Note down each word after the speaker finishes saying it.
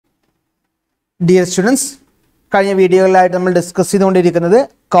Dear students, കഴിഞ്ഞ വീഡിയോകളിലായിട്ട് നമ്മൾ discuss ചെയ്തുകൊണ്ടിരിക്കുന്നത്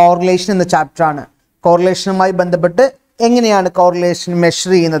കോറിലേഷൻ എന്ന ചാപ്റ്റർ ആണ്. കോറിലേഷനുമായി ബന്ധപ്പെട്ട് എങ്ങനെയാണ് കോറിലേഷൻ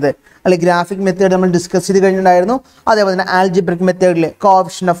മെഷർ ചെയ്യുന്നത് അല്ലെങ്കിൽ ഗ്രാഫിക് മെത്തേഡ് നമ്മൾ ഡിസ്കസ് ചെയ്ത് കഴിഞ്ഞിട്ടുണ്ടായിരുന്നു. അതേപോലെ തന്നെ ആൽജിബ്രിക് മെത്തേഡിൽ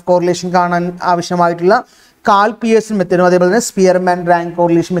കോഎഫിഷ്യന്റ് ഓഫ് കോറിലേഷൻ കാണാൻ ആവശ്യമായിട്ടുള്ള കാൽ പിയേഴ്സൺ മെത്തേഡും അതേപോലെ തന്നെ സ്പിയർമാൻ റാങ്ക്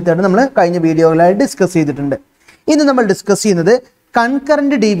കോറിലേഷൻ മെത്തേഡും നമ്മൾ കഴിഞ്ഞ വീഡിയോകളിലായി ഡിസ്കസ് ചെയ്തിട്ടുണ്ട്. ഇന്ന് നമ്മൾ ഡിസ്കസ് ചെയ്യുന്നത്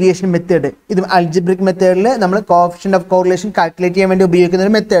കൺകറന്റ് ഡീവിയേഷൻ മെത്തേഡ്. ഇത് ആൽജിബ്രിക് മെത്തേഡിൽ നമ്മൾ കോഎഫിഷ്യന്റ് ഓഫ് കോറിലേഷൻ കാൽക്കുലേറ്റ് ചെയ്യാൻ വേണ്ടി ഉപയോഗിക്കുന്ന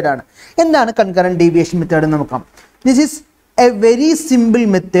ഒരു മെത്തേഡാണ്. എന്താണ് കൺകറന്റ് ഡീവിയേഷൻ മെത്തേഡ് എന്ന് നോക്കാം. This is A very simple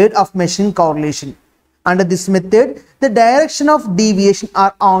method of measuring correlation. Under this method, the direction of deviation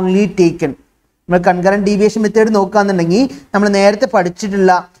are only taken. നമ്മൾ കൺകറന്റ് ഡീവിയേഷൻ മെത്തേഡ് നോക്കുകയാണെന്നുണ്ടെങ്കിൽ നമ്മൾ നേരത്തെ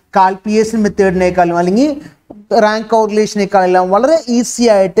പഠിച്ചിട്ടുള്ള കാൽ പിയേഴ്സൺ മെത്തേഡിനേക്കാളും അല്ലെങ്കിൽ റാങ്ക് കോറിലേഷനേക്കാളെല്ലാം വളരെ ഈസി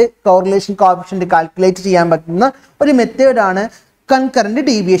ആയിട്ട് കോറിലേഷൻ കോഎഫിഷ്യന്റ് കാൽക്കുലേറ്റ് ചെയ്യാൻ പറ്റുന്ന ഒരു മെത്തേഡാണ് കൺകറന്റ്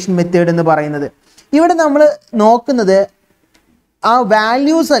ഡീവിയേഷൻ മെത്തേഡ് എന്ന് പറയുന്നത്. ഇവിടെ നമ്മൾ നോക്കുന്നത് ആ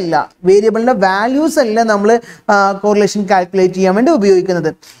വാല്യൂസ് അല്ല, വേരിയബിളിൻ്റെ വാല്യൂസ് അല്ല നമ്മൾ കോറിലേഷൻ കാൽക്കുലേറ്റ് ചെയ്യാൻ വേണ്ടി ഉപയോഗിക്കുന്നത്.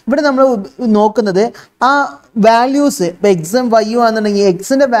 ഇവിടെ നമ്മൾ നോക്കുന്നത് ആ വാല്യൂസ്, ഇപ്പോൾ എക്സും വൈയും ആണെന്നുണ്ടെങ്കിൽ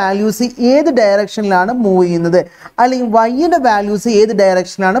എക്സിൻ്റെ വാല്യൂസ് ഏത് ഡയറക്ഷനിലാണ് മൂവ് ചെയ്യുന്നത് അല്ലെങ്കിൽ വൈയുടെ വാല്യൂസ് ഏത്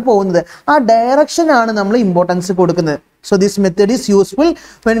ഡയറക്ഷനിലാണ് പോകുന്നത്, ആ ഡയറക്ഷനാണ് നമ്മൾ ഇമ്പോർട്ടൻസ് കൊടുക്കുന്നത്. So this method is useful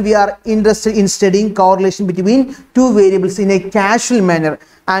when we are interested in studying correlation between two variables in a casual manner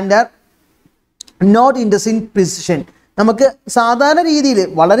and are not interested in precision. നമുക്ക് സാധാരണ രീതിയിൽ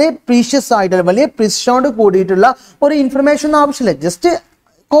വളരെ പ്രീഷ്യസ് ആയിട്ടുള്ള വലിയ പ്രിസിഷനോട് കൂടിയിട്ടുള്ള ഒരു ഇൻഫർമേഷൻ ആവശ്യമില്ല, ജസ്റ്റ്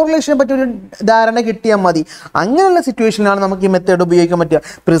കോറിലേഷനെ പറ്റി ഒരു ധാരണ കിട്ടിയാൽ മതി. അങ്ങനെയുള്ള സിറ്റുവേഷനിലാണ് നമുക്ക് ഈ മെത്തേഡ് ഉപയോഗിക്കാൻ പറ്റുക.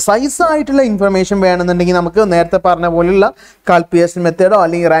 പ്രിസൈസ് ആയിട്ടുള്ള ഇൻഫർമേഷൻ വേണമെന്നുണ്ടെങ്കിൽ നമുക്ക് നേരത്തെ പറഞ്ഞ പോലെയുള്ള കാൽ പിയേഴ്സൺ മെത്തേഡോ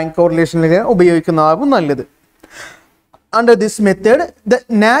അല്ലെങ്കിൽ റാങ്ക് കോറിലേഷനിലോ ഉപയോഗിക്കുന്നതാകും നല്ലത്. Under this method, the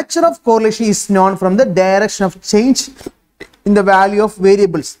nature of correlation is known from the direction of change in the value of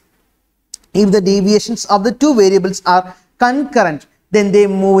variables. If the deviations of the two variables are concurrent, then they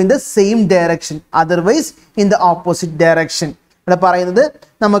move in the same direction, otherwise in the opposite direction. ഇവിടെ പറയുന്നത്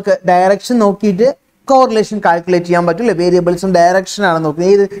നമുക്ക് direction നോക്കിയിട്ട് correlation calculate ചെയ്യാൻ പറ്റില്ല. വേരിയബിൾസും ഡയറക്ഷനാണ് നോക്കുന്നത്,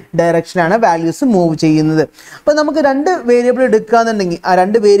 ഏത് ഡയറക്ഷനാണ് values move ചെയ്യുന്നത്. അപ്പോൾ നമുക്ക് രണ്ട് വേരിയബിൾ എടുക്കുകയെന്നുണ്ടെങ്കിൽ ആ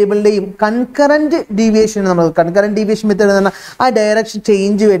രണ്ട് വേരിയബിളിൻ്റെയും കൺകറന്റ് ഡീവിയേഷൻ, നമ്മൾ കൺകറന്റ് ഡീവിയേഷൻ മെത്തേഡ് എന്ന് പറഞ്ഞാൽ ആ ഡയറക്ഷൻ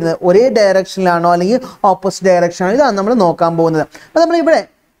ചേഞ്ച് വരുന്നത് ഒരേ ഡയറക്ഷനിലാണോ അല്ലെങ്കിൽ ഓപ്പോസിറ്റ് ഡയറക്ഷനാണോ, ഇതാണ് നമ്മൾ നോക്കാൻ പോകുന്നത്. അപ്പോൾ നമ്മളിവിടെ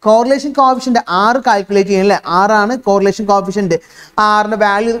correlation coefficient 6 calculate ചെയ്യാനല്ലേ, 6 correlation coefficient. 6ന്റെ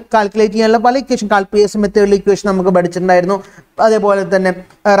value calculate ചെയ്യാനുള്ള പല ഇക്വേഷൻ, കാൽ പിയേഴ്സൺ മെത്തേഡിലെ ഇക്വേഷൻ നമുക്ക് പഠിച്ചിട്ടുണ്ടായിരുന്നു. അതേപോലെ തന്നെ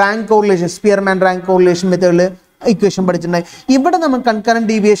rank correlation, Spearman rank correlation മെത്തേഡിൽ ഇക്വേഷൻ പഠിച്ചിട്ടുണ്ടായി. ഇവിടെ നമ്മൾ കൺകറന്റ്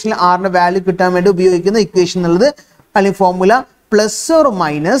ഡീവിയേഷനിൽ 6ന്റെ വാല്യൂ കിട്ടാൻ വേണ്ടി ഉപയോഗിക്കുന്ന ഇക്വേഷൻ എന്നുള്ളത് അല്ലെങ്കിൽ formula plus or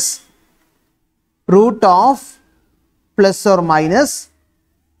minus root of plus or minus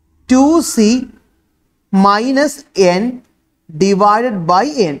 2c minus n divided by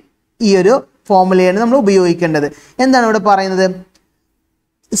n. ഈ ഒരു ഫോർമുലയാണ് നമ്മൾ ഉപയോഗിക്കേണ്ടത്. എന്താണ് ഇവിടെ പറയുന്നത്?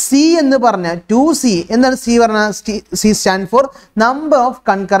 സി എന്ന് പറഞ്ഞാൽ 2c എന്താണ് സി പറഞ്ഞാൽ? C stand for number of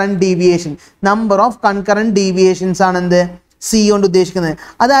concurrent deviation. Number of concurrent deviations ആണ് എന്ത് സി കൊണ്ട് ഉദ്ദേശിക്കുന്നത്.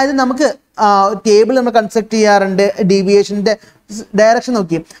 അതായത് നമുക്ക് ടേബിൾ നമ്മൾ കൺസ്ട്രക്ട് ചെയ്യാറുണ്ട്, ഡീവിയേഷൻ്റെ ഡയറക്ഷൻ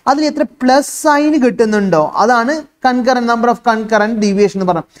നോക്കി അതിൽ എത്ര പ്ലസ് സൈൻ കിട്ടുന്നുണ്ടോ അതാണ് concurrent, number of concurrent deviation എന്ന്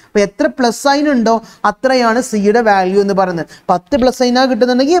പറഞ്ഞത്. അപ്പോൾ എത്ര പ്ലസ് സൈൻ ഉണ്ടോ അത്രയാണ് സിയുടെ വാല്യൂ എന്ന് പറയുന്നത്. 10 പ്ലസ് സൈനാണ്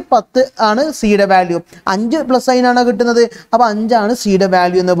കിട്ടുന്നുണ്ടെങ്കിൽ 10 ആണ് സിയുടെ വാല്യൂ. 5 പ്ലസ് സൈനാണ് കിട്ടുന്നത്, അപ്പോൾ 5 ആണ് സിയുടെ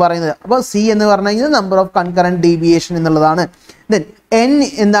വാല്യൂ എന്ന് പറയുന്നത്. അപ്പോൾ സി എന്ന് പറഞ്ഞു കഴിഞ്ഞാൽ നമ്പർ ഓഫ് കൺകറന്റ് ഡീവിയേഷൻ എന്നുള്ളതാണ്. ദെൻ എൻ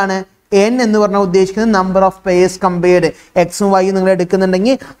എന്താണ്? എൻ എന്ന് പറഞ്ഞാൽ ഉദ്ദേശിക്കുന്നത് നമ്പർ ഓഫ് പെയർസ് കമ്പയർഡ്. എക്സും വൈയും നിങ്ങൾ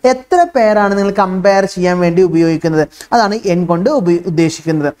എടുക്കുന്നുണ്ടെങ്കിൽ എത്ര പേരാണ് നിങ്ങൾ കമ്പയർ ചെയ്യാൻ വേണ്ടി ഉപയോഗിക്കുന്നത്, അതാണ് എൻ കൊണ്ട്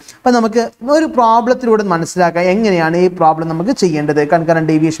ഉദ്ദേശിക്കുന്നത്. അപ്പം നമുക്ക് ഒരു പ്രോബ്ലത്തിലൂടെ മനസ്സിലാക്കാം എങ്ങനെയാണ് ഈ പ്രോബ്ലം നമുക്ക് ചെയ്യേണ്ടത് കൺകറന്റ്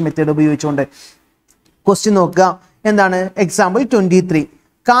ഡീവിയേഷൻ മെത്തേഡ് ഉപയോഗിച്ചുകൊണ്ട്. ക്വസ്റ്റ്യൻ നോക്കുക. എന്താണ്? Example 23.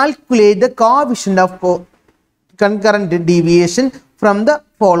 Calculate the coefficient of concurrent deviation from the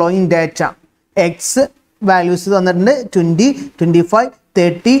following data. X values തന്നിട്ടുണ്ട് 20, 25,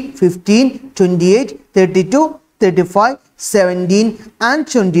 30, 15, 28, 32, 35, 17 and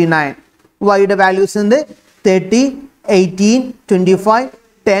 29. വൈയുടെ വാല്യൂസ് ഉണ്ട് 30, 18, 25,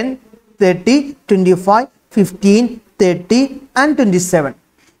 10, 30, 25, 15, 30 and 27.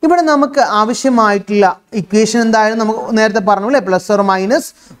 ഇവിടെ നമുക്ക് ആവശ്യമായിട്ടുള്ള ഇക്വേഷൻ എന്തായാലും നമുക്ക് നേരത്തെ പറഞ്ഞു അല്ലേ, plus or minus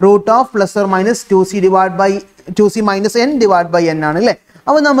root of plus or minus 2c minus n divide by n ആണ് അല്ലേ.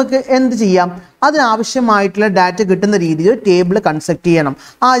 അപ്പോൾ നമുക്ക് എന്ത് ചെയ്യാം? അതിനാവശ്യമായിട്ടുള്ള ഡാറ്റ കിട്ടുന്ന രീതിയിൽ ടേബിൾ കൺസ്ട്രക്ട് ചെയ്യണം.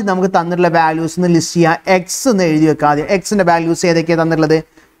 ആദ്യം നമുക്ക് തന്നിട്ടുള്ള വാല്യൂസ് ഒന്ന് ലിസ്റ്റ് ചെയ്യാം. എക്സ് എന്ന് എഴുതി വെക്കാം. ആദ്യം എക്സിൻ്റെ വാല്യൂസ് ഏതൊക്കെയാണ് തന്നിട്ടുള്ളത്?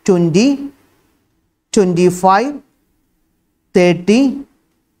 20, 25, 30,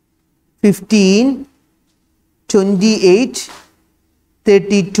 15, 28,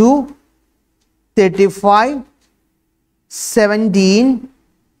 32, 35, 17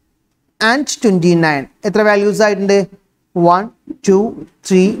 and 29. എത്ര വാല്യൂസ് ആയിട്ടുണ്ട്? 1, 2,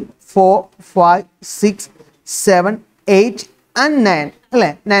 3, 4, 5, 6, 7, 8 and 9 അല്ലേ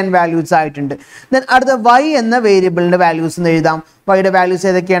 9 വാല്യൂസ് ആയിട്ടുണ്ട്. ദെൻ അടുത്ത y എന്ന വേരിയബിളിൻ്റെ വാല്യൂസ് എന്ന് എഴുതാം. വൈയുടെ വാല്യൂസ്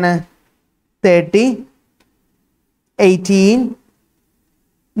ഏതൊക്കെയാണ്? 30, 18,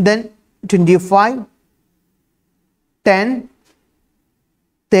 then 25, 10,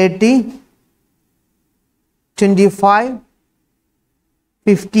 30, 25,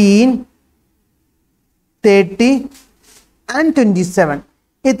 15, 30 and 27.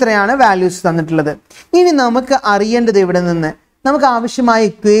 ഇത്രയാണ് വാല്യൂസ് തന്നിട്ടുള്ളത്. ഇനി നമുക്ക് അറിയേണ്ടത് ഇവിടെ നിന്ന് നമുക്ക് ആവശ്യമായ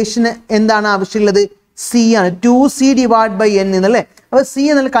ഇക്വേഷൻ എന്താണ് ആവശ്യമുള്ളത്? സി ആണ്. 2c ഡിവൈഡ് ബൈ n എന്നല്ലേ. അപ്പോൾ സി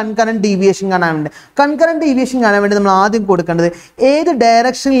എന്നുള്ള കൺകറന്റ് ഡീവിയേഷൻ കാണാൻ വേണ്ടി, കൺകറന്റ് ഡീവിയേഷൻ കാണാൻ വേണ്ടി നമ്മൾ ആദ്യം കൊടുക്കേണ്ടത് ഏത്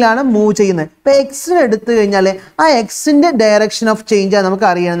ഡയറക്ഷനിലാണ് മൂവ് ചെയ്യുന്നത്. ഇപ്പോൾ എക്സിന് എടുത്തു കഴിഞ്ഞാൽ ആ എക്സിൻ്റെ ഡയറക്ഷൻ ഓഫ് ചേഞ്ച് നമുക്ക്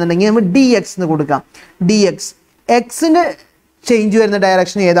അറിയണമെന്നുണ്ടെങ്കിൽ നമ്മൾ ഡി എക്സ് എന്ന് കൊടുക്കാം. ഡി എക്സ് എക്സിൻ്റെ ചേഞ്ച് വരുന്ന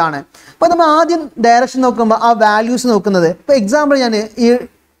ഡയറക്ഷൻ ഏതാണ്? അപ്പോൾ നമ്മൾ ആദ്യം ഡയറക്ഷൻ നോക്കുമ്പോൾ ആ വാല്യൂസ് നോക്കുന്നത്, ഇപ്പോൾ എക്സാമ്പിൾ ഞാൻ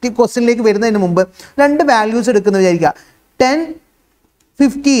ഈ ക്വസ്റ്റ്യനിലേക്ക് വരുന്നതിന് മുമ്പ് 2 വാല്യൂസ് എടുക്കുന്നത് വിചാരിക്കുക. 10,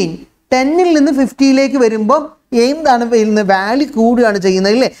 15. 10ൽ നിന്ന് 50ലേക്ക് വരുമ്പോൾ എന്താണ് വരുന്നത്? വാല്യൂ കൂടുകയാണ്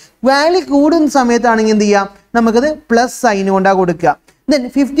ചെയ്യുന്നത് അല്ലേ. വാല്യൂ കൂടുന്ന സമയത്താണെങ്കിൽ എന്ത് ചെയ്യാം? നമുക്കത് പ്ലസ് സൈൻ കൊണ്ടാണ് കൊടുക്കുക. ദെൻ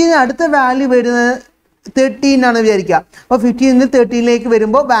 15 അടുത്ത വാല്യൂ വരുന്നത് 13 ആണ് വിചാരിക്കുക. അപ്പോൾ 15 നിന്ന് 13ലേക്ക്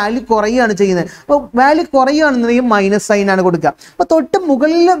വരുമ്പോൾ വാല്യൂ കുറയുകയാണ് ചെയ്യുന്നത്. അപ്പോൾ വാല്യൂ കുറയുകയാണെന്നുണ്ടെങ്കിൽ മൈനസ് സൈൻ ആണ് കൊടുക്കുക. അപ്പോൾ തൊട്ട്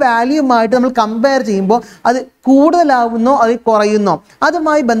മുകളിലെ വാല്യൂമായിട്ട് നമ്മൾ കമ്പയർ ചെയ്യുമ്പോൾ അത് കൂടുതലാവുന്നോ അത് കുറയുന്നോ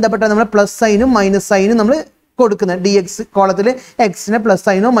അതുമായി ബന്ധപ്പെട്ട നമ്മൾ പ്ലസ് സൈനും മൈനസ് സൈനും നമ്മൾ കൊടുക്കുന്നത്. ഡി എക്സ് കോളത്തിൽ എക്സിന് പ്ലസ്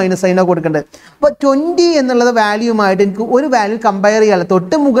സൈനോ മൈനസ് സൈനോ കൊടുക്കേണ്ടത്. അപ്പോൾ 20 എന്നുള്ളത് വാല്യൂമായിട്ട് എനിക്ക് ഒരു വാല്യൂ കമ്പയർ ചെയ്യാമല്ലോ.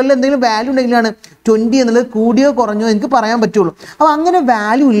 തൊട്ട് മുകളിൽ എന്തെങ്കിലും വാല്യൂ ഉണ്ടെങ്കിലാണ് 20 എന്നുള്ളത് കൂടിയോ കുറഞ്ഞോ എനിക്ക് പറയാൻ പറ്റുള്ളൂ. അപ്പോൾ അങ്ങനെ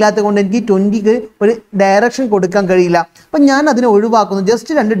വാല്യൂ ഇല്ലാത്തത് കൊണ്ട് എനിക്ക് 20ക്ക് ഒരു ഡയറക്ഷൻ കൊടുക്കാൻ കഴിയില്ല. അപ്പം ഞാൻ അതിനെ ഒഴിവാക്കുന്നു.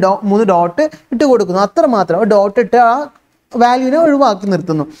 ജസ്റ്റ് 3 ഡോട്ട് ഇട്ട് കൊടുക്കുന്നു, അത്രമാത്രം. ഡോട്ട് ഇട്ട് ആ വാല്യൂവിനെ ഒഴിവാക്കി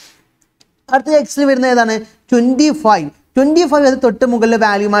നിർത്തുന്നു. അടുത്ത എക്സിൽ വരുന്ന ഏതാണ്? 25. 25 അത് തൊട്ട് മുകളിലെ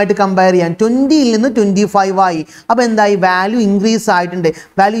വാല്യൂമായിട്ട് കമ്പയർ ചെയ്യാൻ 20ൽ നിന്ന് 25 ആയി. അപ്പോൾ എന്തായി? വാല്യൂ ഇൻക്രീസ് ആയിട്ടുണ്ട്.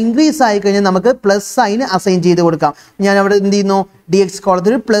 വാല്യൂ ഇൻക്രീസ് ആയി കഴിഞ്ഞാൽ നമുക്ക് പ്ലസ് സൈൻ അസൈൻ ചെയ്ത് കൊടുക്കാം. ഞാൻ അവിടെ എന്ത് ചെയ്യുന്നു? ഡി എക്സ്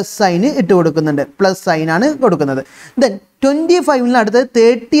കോളത്തിൽ പ്ലസ് സൈൻ ഇട്ട് കൊടുക്കുന്നുണ്ട്. പ്ലസ് സൈനാണ് കൊടുക്കുന്നത്. ദെൻ 25ൽ അടുത്തത്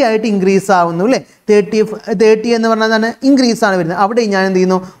 30 ആയിട്ട് ഇൻക്രീസ് ആവുന്നു അല്ലേ. 30 എന്ന് പറഞ്ഞാൽ ഇൻക്രീസ് ആണ് വരുന്നത്. അവിടെ ഞാൻ എന്ത്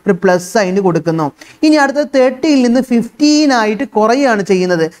ചെയ്യുന്നു? ഒരു പ്ലസ് സൈൻ കൊടുക്കുന്നു. ഇനി അടുത്തത് 30ൽ നിന്ന് 15 ആയിട്ട് കുറയുകയാണ്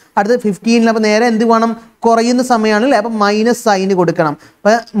ചെയ്യുന്നത്. അടുത്ത 15ൽ അപ്പോൾ നേരെ എന്ത് വേണം? കുറയുന്ന സമയമാണ് അല്ലേ. അപ്പം മൈനസ് സൈൻ കൊടുക്കണം.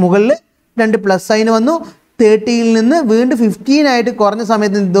 അപ്പോൾ മുകളിൽ 2 പ്ലസ് സൈൻ വന്നു. 30ൽ നിന്ന് വീണ്ടും 15 ആയിട്ട് കുറഞ്ഞ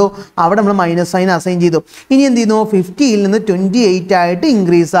സമയത്ത് എന്തോ അവിടെ നമ്മൾ മൈനസ് സൈൻ അസൈൻ ചെയ്തു. ഇനി എന്ത് ചെയ്യുന്നു? 50ൽ നിന്ന് 28 ആയിട്ട്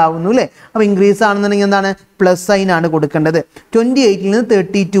ഇൻക്രീസ് ആവുന്നു അല്ലേ. അപ്പോൾ ഇൻക്രീസ് ആണെന്നുണ്ടെങ്കിൽ എന്താണ്? പ്ലസ് സൈൻ ആണ് കൊടുക്കേണ്ടത്. 28ൽ നിന്ന്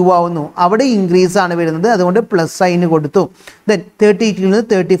 32 ആവുന്നു. അവിടെ ഇൻക്രീസ് ആണ് വരുന്നത്, അതുകൊണ്ട് പ്ലസ് സൈൻ കൊടുത്തു. ദെൻ 38ൽ നിന്ന്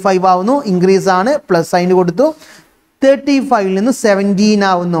 35 ആവുന്നു, ഇൻക്രീസ് ആണ്, പ്ലസ് സൈൻ കൊടുത്തു. 35ൽ നിന്ന് 17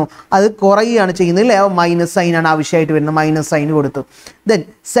 ആവുന്നു, അത് കുറയുകയാണ് ചെയ്യുന്നത് അല്ലേ. മൈനസ് സൈൻ ആണ് ആവശ്യമായിട്ട് വരുന്നത്, മൈനസ് സൈൻ കൊടുത്തു. ദെൻ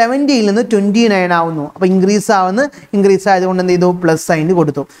 70ൽ നിന്ന് 29 ആവുന്നു. അപ്പോൾ ഇൻക്രീസ് ഇൻക്രീസ് ആയതുകൊണ്ട് എന്ത് ചെയ്തു? പ്ലസ് സൈൻ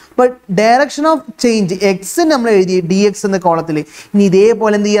കൊടുത്തു. അപ്പോൾ ഡയറക്ഷൻ ഓഫ് ചേഞ്ച് എക്സ് നമ്മൾ എഴുതി ഡി എക്സ് എന്ന കോളത്തിൽ. ഇനി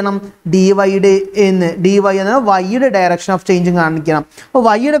ഇതേപോലെ എന്ത് ചെയ്യണം? ഡി വൈയുടെ എന്ന വൈയുടെ ഡയറക്ഷൻ ഓഫ് ചേഞ്ചും കാണിക്കണം. അപ്പോൾ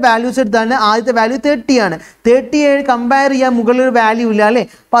വൈയുടെ വാല്യൂസ് എടുത്താൽ ആദ്യത്തെ വാല്യൂ 30 ആണ്. 30 കമ്പയർ ചെയ്യാൻ മുകളിലൊരു വാല്യൂ ഇല്ല അല്ലേ.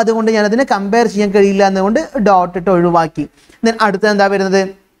 അപ്പോൾ അതുകൊണ്ട് ഞാനതിനെ കമ്പയർ ചെയ്യാൻ കഴിയില്ല എന്നുകൊണ്ട് ഡോട്ട് ഇട്ട് ഒഴിവാക്കി. ദെൻ അടുത്ത എന്താ വരുന്നത്?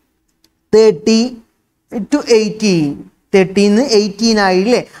 30 to 18. 13 നിന്ന് 18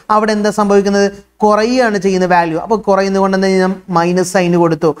 ആയില്ലേ. അവിടെ എന്താ സംഭവിക്കുന്നത്? കുറയുകയാണ് ചെയ്യുന്ന വാല്യൂ. അപ്പോൾ കുറയുന്നത് കൊണ്ട് എന്താ ഞാൻ മൈനസ് സൈൻ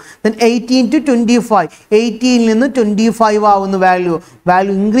കൊടുത്തു. Then 18 to 25. 18ൽ നിന്ന് 25 ആവുന്നു വാല്യൂ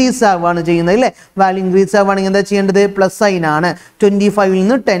ഇൻക്രീസ് ആവുകയാണ് ചെയ്യുന്നത് അല്ലേ. വാല്യൂ ഇൻക്രീസ് ആവുകയാണെങ്കിൽ എന്താ ചെയ്യേണ്ടത്? പ്ലസ് സൈൻ ആണ്. 25ൽ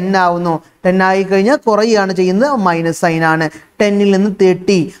നിന്ന് 10 ആവുന്നു. 10 ആയി കഴിഞ്ഞാൽ കുറയുകയാണ് ചെയ്യുന്നത്, മൈനസ് സൈൻ ആണ്. 10ൽ നിന്ന്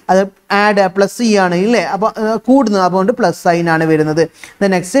 30 അത് ആഡ് പ്ലസ് ചെയ്യാണ് ഇല്ലേ. അപ്പോൾ കൂടുന്നു, അതുകൊണ്ട് പ്ലസ് സൈൻ ആണ് വരുന്നത്.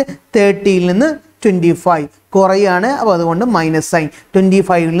 ദെൻ നെക്സ്റ്റ് 30ൽ നിന്ന് 25 കുറയാണ്, അപ്പോൾ അതുകൊണ്ട് മൈനസ് സൈൻ.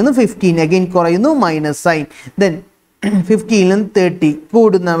 25ൽ നിന്ന് 15 അഗെയിൻ കുറയുന്നു, മൈനസ് സൈൻ. ദെൻ 15ൽ നിന്ന് 30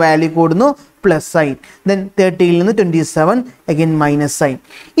 കൂടുന്ന വാല്യൂ കൂടുന്നു, പ്ലസ് സൈൻ. ദെൻ 30ൽ നിന്ന് 27 അഗെയിൻ മൈനസ് സൈൻ.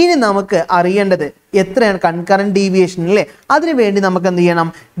 ഇനി നമുക്ക് അറിയേണ്ടത് എത്രയാണ് കൺകറന്റ് ഡീവിയേഷൻ അല്ലേ. അതിനു വേണ്ടി നമുക്ക് എന്ത്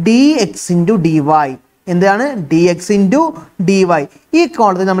ചെയ്യണം? D X into D Y. എന്താണ്? D X into D Y. ഈ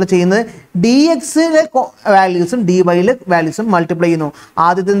കോളത്തിൽ നമ്മൾ ചെയ്യുന്നത് ഡി എക്സിലെ വാല്യൂസും ഡി വൈയിലെ വാല്യൂസും മൾട്ടിപ്ലൈ ചെയ്യുന്നു.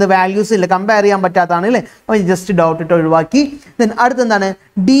 ആദ്യത്തെ എന്ത് വാല്യൂസ് ഇല്ല, കമ്പയർ ചെയ്യാൻ പറ്റാത്തതാണ് അല്ലേ. അപ്പോൾ ജസ്റ്റ് ഡോട്ട് ഇട്ട് ഒഴിവാക്കി. ദെൻ അടുത്തെന്താണ്?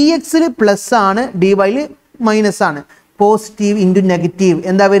 ഡി എക്സിൽ പ്ലസ് ആണ്, ഡി വൈയിൽ മൈനസ് ആണ്. പോസിറ്റീവ് ഇൻറ്റു നെഗറ്റീവ്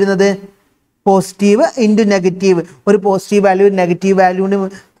എന്താ വരുന്നത്? Positive into negative. ഒരു പോസിറ്റീവ് വാല്യൂ നെഗറ്റീവ് വാല്യൂവിന്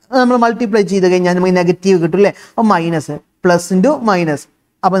നമ്മൾ മൾട്ടിപ്ലൈ ചെയ്ത് കഴിഞ്ഞാൽ നമുക്ക് നെഗറ്റീവ് കിട്ടും അല്ലേ. അപ്പോൾ മൈനസ്, പ്ലസ് ഇൻറ്റു മൈനസ്.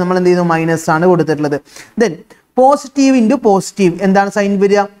 അപ്പോൾ നമ്മൾ എന്ത് ചെയ്യുന്നു? മൈനസ് ആണ് കൊടുത്തിട്ടുള്ളത്. ദെൻ പോസിറ്റീവ് ഇൻറ്റു പോസിറ്റീവ് എന്താണ് സൈൻ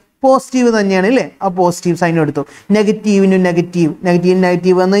വരിക? പോസിറ്റീവ് തന്നെയാണ് അല്ലേ. ആ പോസിറ്റീവ് സൈൻ എടുത്തു. നെഗറ്റീവ് ഇൻറ്റു നെഗറ്റീവ്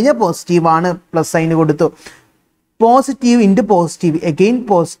നെഗറ്റീവ് വന്നു കഴിഞ്ഞാൽ പോസിറ്റീവ് ആണ്, പ്ലസ് സൈൻ കൊടുത്തു. Positive into positive, again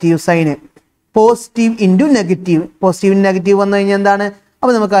positive sign, positive into negative, positive negative വന്നു കഴിഞ്ഞാൽ എന്താണ്?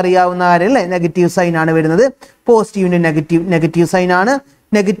 അപ്പോൾ നമുക്ക് അറിയാവുന്ന കാര്യം അല്ലേ, നെഗറ്റീവ് സൈൻ ആണ് വരുന്നത്. Positive into negative, negative sign ആണ്.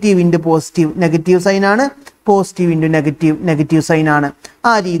 Negative into positive, negative sign ആണ്. Positive into negative, negative sign ആണ്.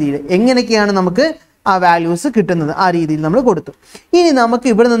 ആ രീതിയിൽ എങ്ങനെയൊക്കെയാണ് നമുക്ക് ആ വാല്യൂസ് കിട്ടുന്നത്, ആ രീതിയിൽ നമ്മൾ കൊടുത്തു. ഇനി നമുക്ക്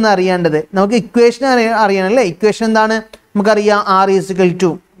ഇവിടെ നിന്ന് അറിയേണ്ടത്, നമുക്ക് ഇക്വേഷൻ അറിയണം അല്ലേ. ഇക്വേഷൻ എന്താണ്? നമുക്കറിയാം R is equal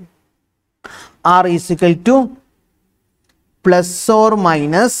two plus or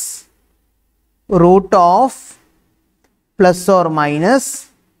minus root of plus or minus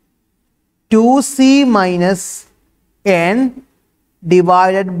 2c minus n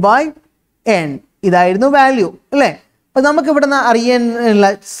divided by n. ഇതായിരുന്നു വാല്യൂ അല്ലേ. അപ്പോൾ നമുക്ക് ഇവിടെ നിന്ന് അറിയാനുള്ള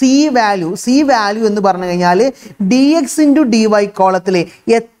സി വാല്യൂ എന്ന് പറഞ്ഞു കഴിഞ്ഞാൽ dx ഇൻറ്റു dy കോളത്തിൽ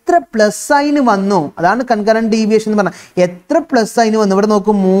എത്ര പ്ലസ് സൈൻ വന്നു, അതാണ് കൺകറന്റ് ഡീവിയേഷൻ എന്ന് പറഞ്ഞാൽ. എത്ര പ്ലസ് സൈൻ വന്നു? ഇവിടെ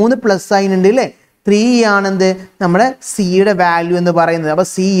നോക്കും 3 പ്ലസ് സൈൻ ഉണ്ട് അല്ലേ. 3 ആണെന്ത് നമ്മുടെ സിയുടെ വാല്യൂ എന്ന് പറയുന്നത്. അപ്പോൾ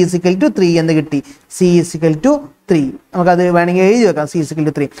c ഈസിക്കൽ ടു 3 എന്ന് കിട്ടി. c ഈസിക്കൽ ടു 3 നമുക്കത് വേണമെങ്കിൽ എഴുതി വെക്കാം. c is equal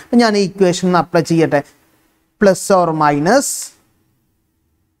to 3. അപ്പം ഞാൻ ഈ ഇക്വേഷൻ ഒന്ന് അപ്ലൈ ചെയ്യട്ടെ. Plus or minus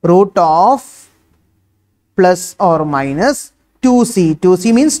root of plus or minus 2c, 2c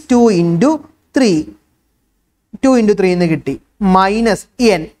means 2 into 3, 2 into 3 എന്ന് കിട്ടി. മൈനസ്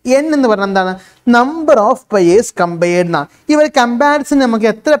n എന്ന് പറഞ്ഞാൽ എന്താണ്? നമ്പർ ഓഫ് പെയേഴ്സ് കമ്പയർഡ് എന്നാണ്. ഇവർ കമ്പാരിസൺ നമുക്ക്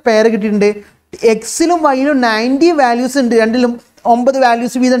എത്ര പെയർ കിട്ടിയിട്ടുണ്ട്? എക്സിലും വൈയിലും 90 വാല്യൂസ് ഉണ്ട്, രണ്ടിലും 9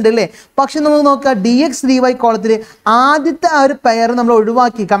 വാല്യൂസ് വീതം ഉണ്ട് അല്ലേ. പക്ഷെ നമുക്ക് നോക്കാം dx dy കോളത്തിൽ ആദ്യത്തെ ആ ഒരു പെയർ നമ്മൾ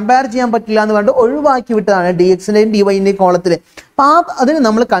ഒഴിവാക്കി, കമ്പയർ ചെയ്യാൻ പറ്റില്ല എന്ന് പറഞ്ഞിട്ട് ഒഴിവാക്കി വിട്ടതാണ് dxൻ്റെയും dy കോളത്തിൽ. അപ്പോൾ അതിന്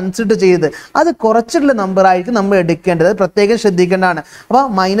നമ്മൾ കൺസിഡർ ചെയ്ത് അത് കുറച്ചുള്ള നമ്പർ ആയിരിക്കും നമ്മൾ എടുക്കേണ്ടത്, പ്രത്യേകം ശ്രദ്ധിക്കേണ്ടതാണ്. അപ്പോൾ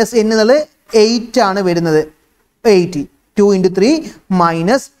മൈനസ് n എന്നുള്ളത് 8 ആണ് വരുന്നത്. 8 2 into 3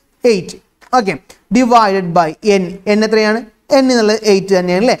 minus 8. Okay, divided by n. n എത്രയാണ്? n എന്നുള്ളത് 8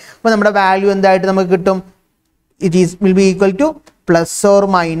 തന്നെയാണ് അല്ലേ. അപ്പോൾ നമ്മുടെ വാല്യൂ എന്തായിട്ട് നമുക്ക് കിട്ടും? it will be equal to plus or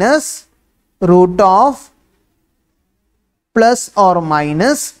minus root of plus or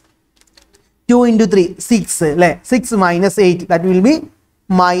minus 2 into 3 6 അല്ലേ. 6 minus 8, that will be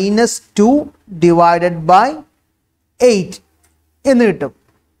minus 2 divided by 8 എന്ന് കിട്ടും.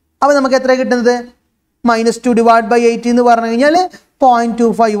 അപ്പോൾ നമുക്ക് എത്ര കിട്ടുന്നത്? minus 2 divided by 8 എന്ന് പറഞ്ഞു കഴിഞ്ഞാൽ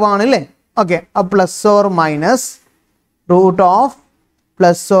 0.25 ആണ് അല്ലേ. ഓക്കെ, അപ്പോൾ plus or minus root of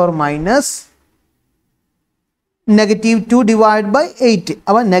plus or minus negative 2 divide by 8,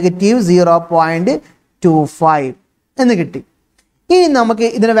 അപ്പോൾ നെഗറ്റീവ് 0.25 എന്ന് കിട്ടി. ഇനി നമുക്ക്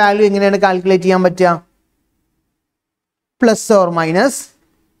ഇതിൻ്റെ വാല്യൂ എങ്ങനെയാണ് കാൽക്കുലേറ്റ് ചെയ്യാൻ പറ്റുക? Plus or minus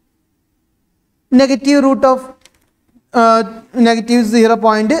negative root of negative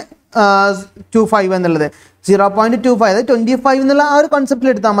 0.25 എന്നുള്ളത് 0.25, അതായത് 25 എന്നുള്ള ആ ഒരു കോൺസെപ്റ്റിൽ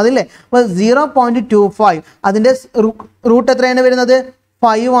എടുത്താൽ മതി അല്ലേ. അപ്പോൾ 0.25 അതിൻ്റെ റൂട്ട് എത്രയാണ് വരുന്നത്?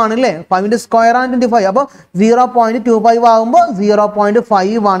 5 ആണ് അല്ലേ. 5ൻ്റെ സ്ക്വയർ ആണ് 25. അപ്പോൾ 0.25 ആകുമ്പോൾ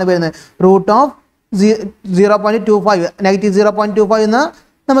 0.5 ആണ് വരുന്നത്. റൂട്ട് ഓഫ് 0.25 നെഗറ്റീവ് 0.25 എന്നാൽ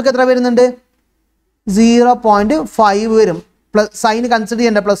നമുക്ക് എത്ര വരുന്നുണ്ട്? 0.5 വരും. പ്ലസ് സൈൻ കൺസിഡർ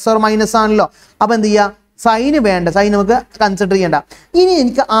ചെയ്യേണ്ട, പ്ലസ് ഓർ മൈനസ് ആണല്ലോ. അപ്പോൾ എന്ത് ചെയ്യുക? സൈന് വേണ്ട, സൈൻ നമുക്ക് കൺസിഡർ ചെയ്യേണ്ട. ഇനി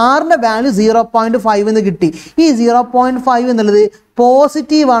എനിക്ക് ആറിൻ്റെ വാല്യൂ 0.5 എന്ന് കിട്ടി. ഈ 0.5 എന്നുള്ളത്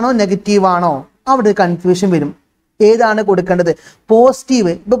പോസിറ്റീവ് ആണോ നെഗറ്റീവ് ആണോ? അവിടെ കൺഫ്യൂഷൻ വരും. ഏതാണ് കൊടുക്കേണ്ടത്?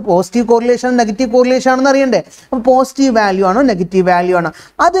 പോസിറ്റീവ്. ഇപ്പോൾ പോസിറ്റീവ് കോറിലേഷൻ നെഗറ്റീവ് കോറിലേഷൻ ആണെന്ന് അറിയണ്ടേ. അപ്പോൾ പോസിറ്റീവ് വാല്യൂ ആണോ നെഗറ്റീവ് വാല്യൂ ആണോ?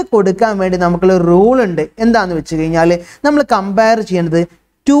 അത് കൊടുക്കാൻ വേണ്ടി നമുക്കുള്ള റൂൾ ഉണ്ട്. എന്താണെന്ന് വെച്ച് കഴിഞ്ഞാൽ നമ്മൾ കമ്പയർ ചെയ്യേണ്ടത്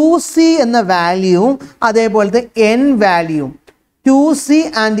 2c എന്ന വാല്യൂവും അതേപോലത്തെ n വാല്യൂവും. 2c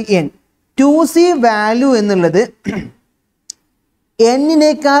and n. 2c value എന്നുള്ളത്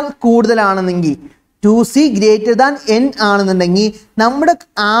n-നേക്കാൾ കൂടുതലാണെന്നെങ്കിൽ, 2c ഗ്രേറ്റർ ദാൻ n ആണെന്നുണ്ടെങ്കിൽ നമ്മുടെ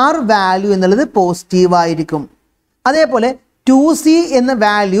r വാല്യൂ എന്നുള്ളത് പോസിറ്റീവ് ആയിരിക്കും. അതേപോലെ 2c എന്ന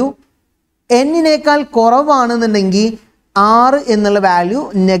വാല്യൂ n-നേക്കാൾ കുറവാണെന്നുണ്ടെങ്കിൽ r എന്നുള്ള വാല്യൂ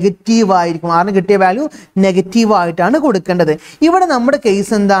നെഗറ്റീവ് ആയിരിക്കും. r കിട്ടിയ വാല്യൂ നെഗറ്റീവ് ആയിട്ടാണ് കൊടുക്കേണ്ടത്. ഇവിടെ നമ്മുടെ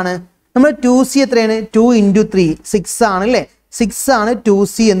കേസ് എന്താണ്? നമ്മൾ 2c എത്രയാണ്? 2 into 3 6 ആണ് അല്ലേ. 6 ആണ്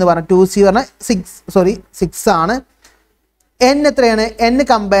 2c എന്ന് പറഞ്ഞാൽ. 2c പറഞ്ഞാൽ 6 ആണ്. n എത്രയാണ്? n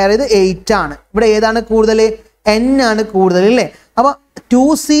കമ്പയർ ചെയ്ത് 8 ആണ്. ഇവിടെ ഏതാണ് കൂടുതൽ? n ആണ് കൂടുതൽ അല്ലേ. അപ്പോൾ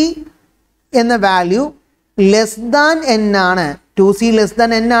 2c എന്ന വാല്യൂ ലെസ് ദാൻ n ആണ്. 2c ലെസ്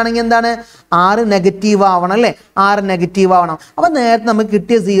ദാൻ n ആണെങ്കിൽ എന്താണ്? r നെഗറ്റീവ് ആവണം അല്ലേ. r നെഗറ്റീവ് ആവണം. അപ്പോൾ നേരത്തെ നമുക്ക്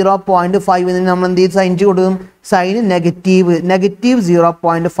കിട്ടിയ 0.5 നമ്മൾ എന്ത് ചെയ്ത് സൈൻ കൊടുക്കും? Sign negative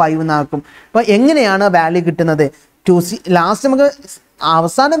 0.5 എന്നാക്കും. അപ്പോൾ എങ്ങനെയാണ് വാല്യൂ കിട്ടുന്നത്? 2c ലാസ്റ്റ് നമുക്ക്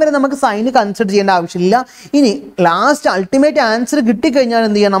അവസാനം വരെ നമുക്ക് സൈൻ കൺസിഡർ ചെയ്യേണ്ട ആവശ്യമില്ല. ഇനി ലാസ്റ്റ് അൾട്ടിമേറ്റ് ആൻസർ കിട്ടിക്കഴിഞ്ഞാൽ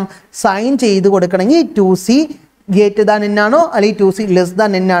എന്ത് ചെയ്യണം? സൈൻ ചെയ്ത് കൊടുക്കണമെങ്കിൽ 2c ഗ്രേറ്റർ ദാൻ n ആണോ അല്ലെങ്കിൽ 2c ലെസ്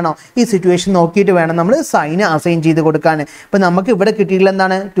ദാൻ n ആണോ, ഈ സിറ്റുവേഷൻ നോക്കിയിട്ട് വേണം നമ്മൾ സൈന് അസൈൻ ചെയ്ത് കൊടുക്കാൻ. ഇപ്പം നമുക്ക് ഇവിടെ കിട്ടിയിട്ടുള്ള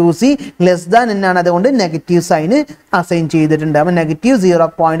എന്താണ് 2c ലെസ് ദാൻ n ആണ്, അതുകൊണ്ട് നെഗറ്റീവ് സൈന് അസൈൻ ചെയ്തിട്ടുണ്ട്. അപ്പം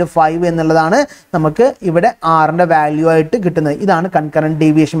 -0.5 എന്നുള്ളതാണ് നമുക്ക് ഇവിടെ ആറിൻ്റെ വാല്യൂ ആയിട്ട് കിട്ടുന്നത്. ഇതാണ് കൺകറന്റ്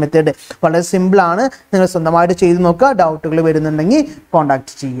ഡീവിയേഷൻ മെത്തേഡ്. വളരെ സിമ്പിളാണ്, നിങ്ങൾ സ്വന്തമായിട്ട് ചെയ്ത് നോക്കുക. ഡൗട്ടുകൾ വരുന്നുണ്ടെങ്കിൽ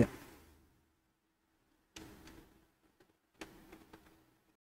കോൺടാക്ട് ചെയ്യുക.